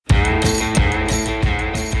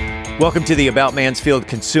Welcome to the About Mansfield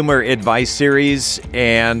Consumer Advice Series,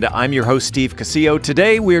 and I'm your host, Steve Casillo.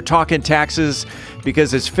 Today, we're talking taxes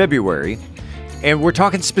because it's February, and we're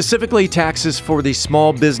talking specifically taxes for the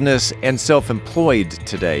small business and self-employed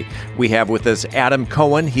today. We have with us Adam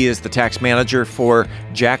Cohen. He is the tax manager for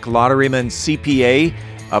Jack Lotteryman CPA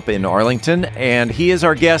up in Arlington, and he is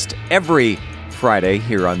our guest every Friday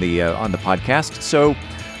here on the podcast. So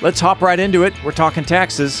let's hop right into it. We're talking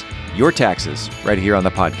taxes, your taxes, right here on the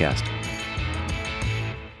podcast.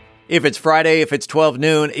 If it's Friday, if it's 12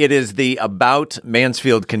 noon, it is the About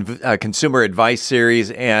Mansfield Consumer Advice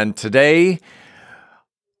Series. And today,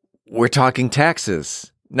 we're talking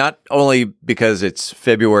taxes. Not only because it's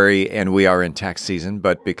February and we are in tax season,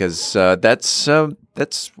 but because that's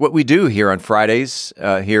what we do here on Fridays,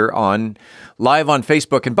 here on live on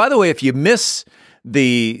Facebook. And by the way, if you miss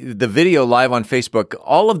the video live on Facebook,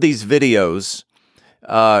 all of these videos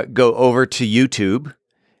go over to YouTube.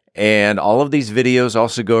 And all of these videos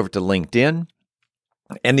also go over to LinkedIn.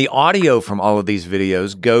 And the audio from all of these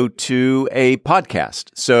videos go to a podcast.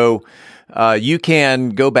 So you can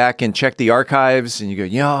go back and check the archives and you go,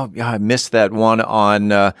 yeah, I missed that one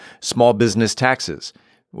on small business taxes.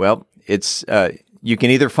 Well, it's you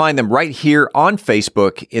can either find them right here on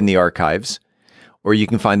Facebook in the archives, or you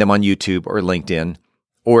can find them on YouTube or LinkedIn,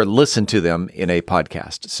 or listen to them in a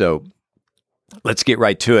podcast. So let's get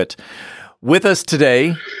right to it. With us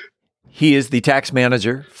today, he is the tax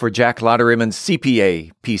manager for Jack Lotteryman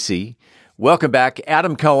CPA PC. Welcome back,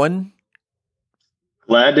 Adam Cohen.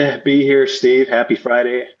 Glad to be here, Steve. Happy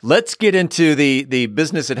Friday. Let's get into the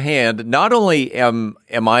business at hand. Not only am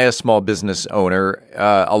I a small business owner,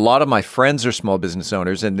 a lot of my friends are small business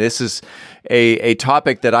owners, and this is a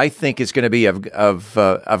topic that I think is going to be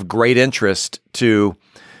of great interest to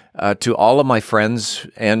all of my friends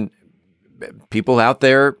and people out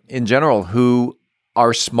there in general who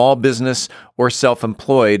are small business or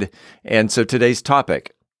self-employed. And so today's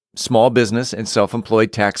topic, small business and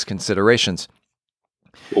self-employed tax considerations.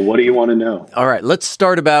 Well, what do you want to know? All right, let's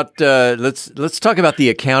start about let's talk about the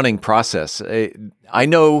accounting process. I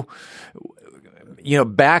know,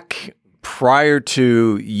 back prior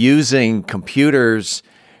to using computers,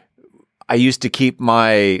 I used to keep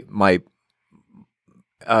my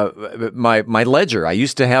ledger. I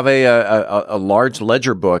used to have a large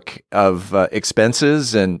ledger book of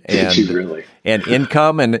expenses and really? and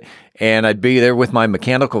income, and I'd be there with my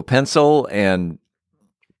mechanical pencil and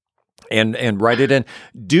write it in.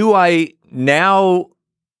 Do I now,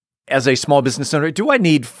 as a small business owner, do I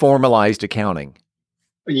need formalized accounting?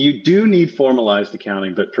 You do need formalized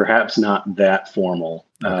accounting, but perhaps not that formal.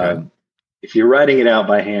 Okay. If you're writing it out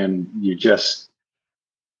by hand,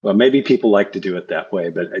 well, maybe people like to do it that way,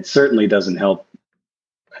 but it certainly doesn't help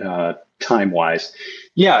time-wise.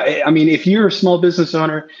 Yeah, I mean, if you're a small business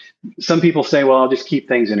owner, some people say, well, I'll just keep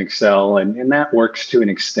things in Excel, and that works to an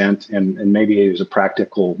extent, and maybe there's a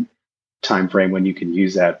practical time frame when you can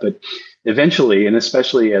use that. But eventually, and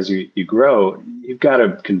especially as you grow, you've got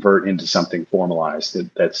to convert into something formalized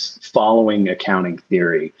that's following accounting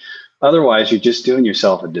theory. Otherwise, you're just doing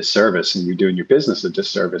yourself a disservice and you're doing your business a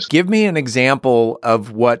disservice. Give me an example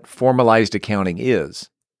of what formalized accounting is.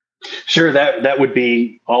 Sure, that would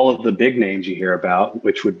be all of the big names you hear about,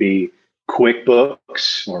 which would be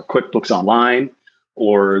QuickBooks or QuickBooks Online,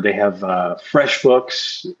 or they have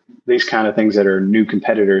FreshBooks, these kind of things that are new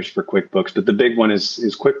competitors for QuickBooks. But the big one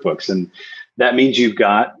is QuickBooks. And that means you've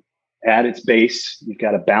got, at its base, you've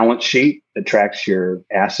got a balance sheet that tracks your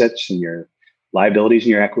assets and your liabilities and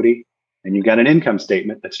your equity. And you've got an income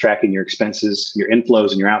statement that's tracking your expenses, your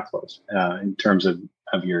inflows and your outflows in terms of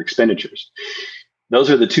your expenditures.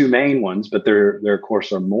 Those are the two main ones, but there of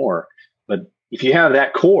course are more. But if you have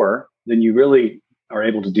that core, then you really are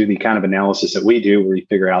able to do the kind of analysis that we do where you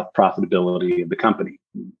figure out profitability of the company.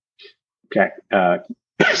 Okay.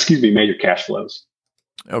 Major cash flows.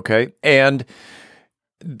 Okay. And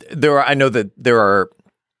I know that there are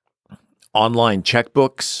online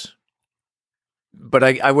checkbooks, but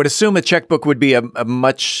I would assume a checkbook would be a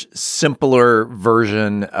much simpler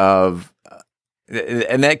version of,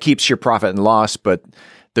 and that keeps your profit and loss, but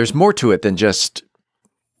there's more to it than just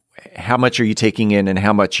how much are you taking in and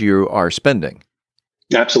how much you are spending.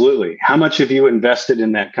 Absolutely. How much have you invested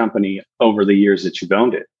in that company over the years that you've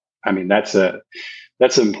owned it? I mean, that's an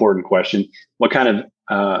important question. What kind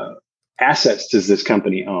of assets does this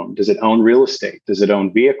company own? Does it own real estate? Does it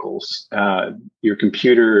own vehicles? Your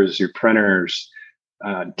computers, your printers,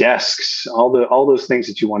 desks, all those things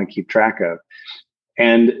that you want to keep track of.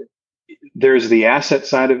 And there's the asset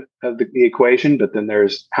side of the equation, but then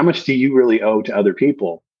there's how much do you really owe to other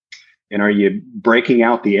people? And are you breaking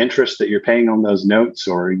out the interest that you're paying on those notes,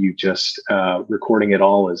 or are you just recording it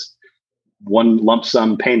all as one lump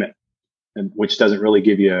sum payment, and which doesn't really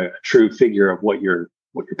give you a true figure of what you're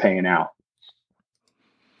paying out?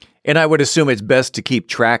 And I would assume it's best to keep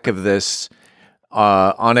track of this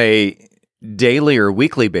on a daily or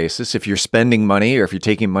weekly basis if you're spending money or if you're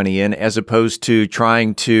taking money in, as opposed to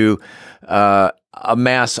trying to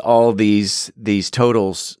amass all these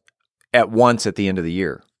totals at once at the end of the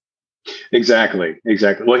year. Exactly.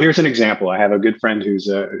 Well, here's an example. I have a good friend who's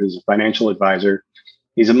a financial advisor.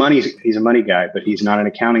 He's a money guy, but he's not an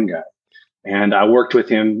accounting guy. And I worked with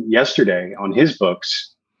him yesterday on his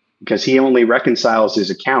books because he only reconciles his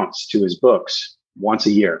accounts to his books once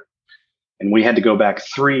a year. And we had to go back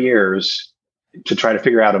 3 years to try to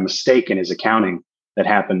figure out a mistake in his accounting that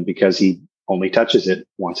happened because he only touches it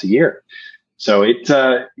once a year. So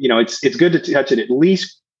it's good to touch it at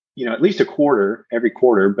least a quarter every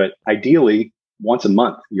quarter, but ideally once a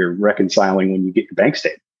month you're reconciling when you get your bank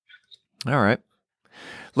statement. All right.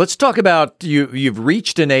 Let's talk about you've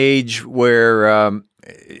reached an age where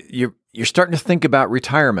you're starting to think about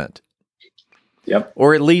retirement. Yep.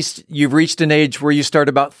 Or at least you've reached an age where you start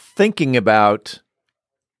about thinking about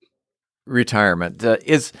retirement.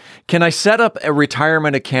 Can I set up a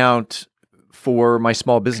retirement account for my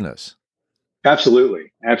small business?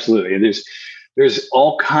 Absolutely. There's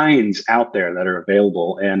all kinds out there that are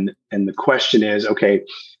available. And the question is, okay,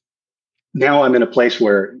 now I'm in a place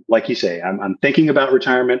where, like you say, I'm thinking about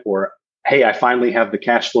retirement, or, hey, I finally have the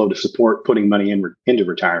cash flow to support putting money into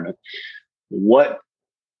retirement. What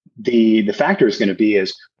the factor is going to be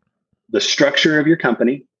is the structure of your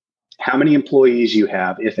company, how many employees you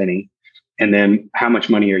have, if any, and then how much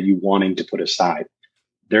money are you wanting to put aside?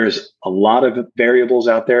 There's a lot of variables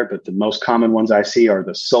out there, but the most common ones I see are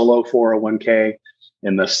the solo 401k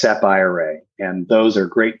and the SEP IRA. And those are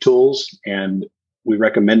great tools, and we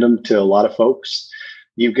recommend them to a lot of folks.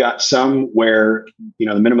 You've got some where,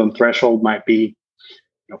 the minimum threshold might be,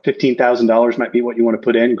 $15,000 might be what you want to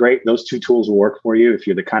put in. Great. Those two tools will work for you. If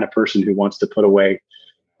you're the kind of person who wants to put away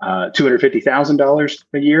 $250,000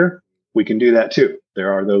 a year, we can do that too.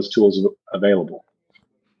 There are those tools available.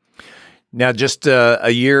 Now, just a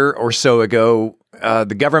year or so ago,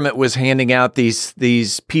 the government was handing out these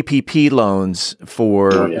PPP loans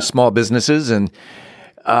for small businesses, and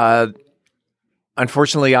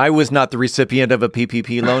unfortunately, I was not the recipient of a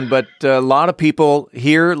PPP loan, but a lot of people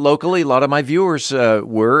here locally, a lot of my viewers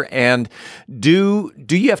were. And do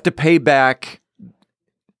you have to pay back?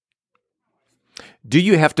 Do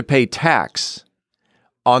you have to pay tax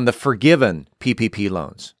on the forgiven PPP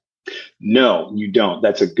loans? No, you don't.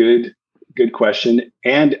 That's a good question.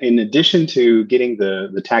 And in addition to getting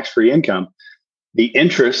the tax-free income, the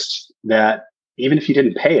interest that, even if you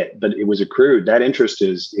didn't pay it, but it was accrued, that interest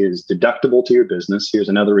is deductible to your business. Here's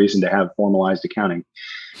another reason to have formalized accounting.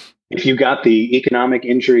 If you got the economic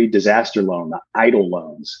injury disaster loan, the EIDL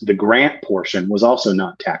loans, the grant portion was also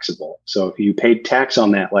not taxable. So if you paid tax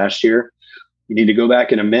on that last year, you need to go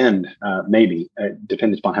back and amend, maybe. It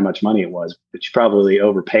depends upon how much money it was, but you probably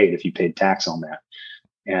overpaid if you paid tax on that.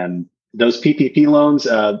 And those PPP loans,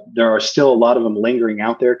 there are still a lot of them lingering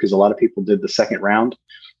out there because a lot of people did the second round.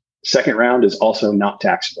 Second round is also not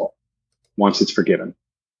taxable once it's forgiven.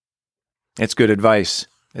 It's good advice.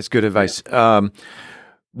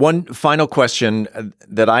 One final question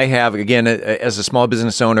that I have, again, as a small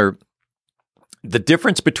business owner, the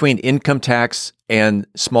difference between income tax and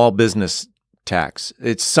small business tax.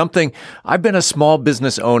 It's something, I've been a small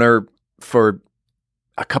business owner for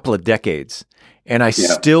a couple of decades, and I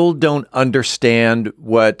still don't understand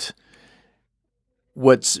what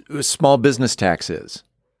small business tax is,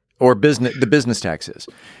 or the business tax is.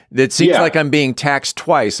 It seems like I'm being taxed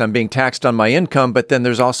twice. I'm being taxed on my income, but then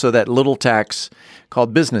there's also that little tax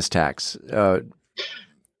called business tax. And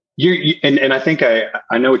I think I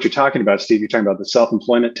know what you're talking about, Steve. You're talking about the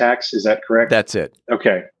self-employment tax. Is that correct? That's it.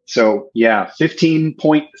 Okay. So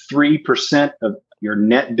 15.3% of your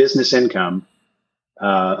net business income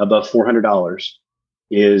above $400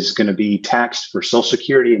 is going to be taxed for Social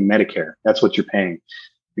Security and Medicare. That's what you're paying.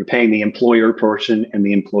 You're paying the employer portion and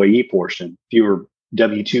the employee portion. If you're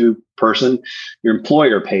W-2 person, your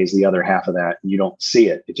employer pays the other half of that, and you don't see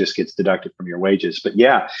it. It just gets deducted from your wages. But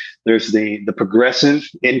there's the progressive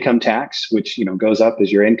income tax, which goes up as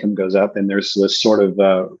your income goes up, and there's this sort of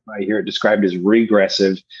I hear it described as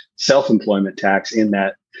regressive self-employment tax, in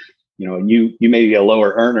that you may be a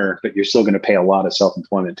lower earner, but you're still going to pay a lot of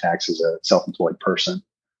self-employment tax as a self-employed person.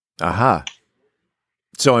 Aha.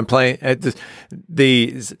 So I'm playing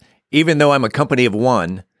even though I'm a company of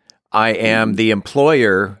one, I am the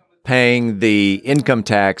employer paying the income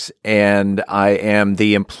tax and I am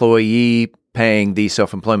the employee paying the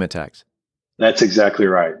self-employment tax. That's exactly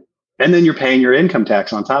right. And then you're paying your income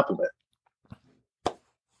tax on top of it.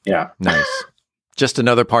 Yeah. Nice. Just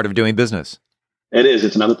another part of doing business. It is.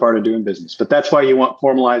 It's another part of doing business. But that's why you want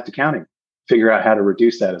formalized accounting. Figure out how to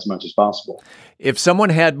reduce that as much as possible. If someone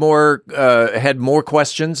had more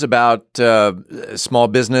questions about small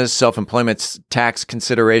business, self-employment tax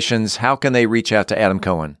considerations, how can they reach out to Adam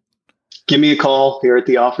Cohen? Give me a call here at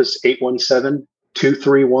the office,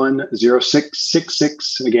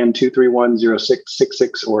 817-231-0666. Again,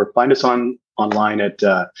 231-0666, or find us online at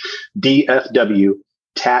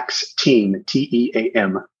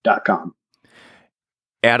dfwtaxteam.com.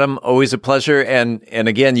 Adam, always a pleasure, and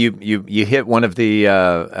again, you hit one of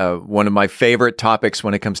my favorite topics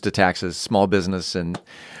when it comes to taxes, small business, and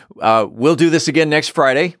we'll do this again next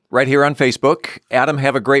Friday right here on Facebook. Adam,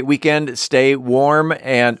 have a great weekend. Stay warm,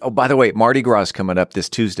 and by the way, Mardi Gras is coming up this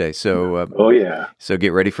Tuesday, so so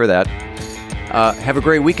get ready for that. Have a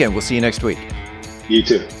great weekend. We'll see you next week. You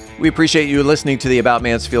too. We appreciate you listening to the About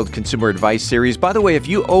Mansfield Consumer Advice Series. By the way, if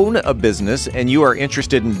you own a business and you are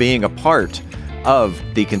interested in being a part of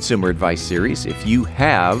the Consumer Advice Series, if you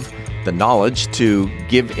have the knowledge to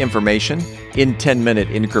give information in 10-minute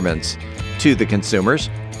increments to the consumers,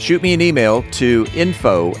 shoot me an email to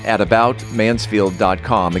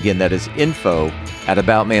info@aboutmansfield.com. Again, that is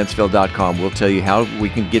info@aboutmansfield.com. We'll tell you how we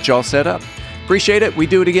can get you all set up. Appreciate it. We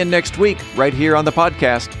do it again next week right here on the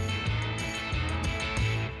podcast.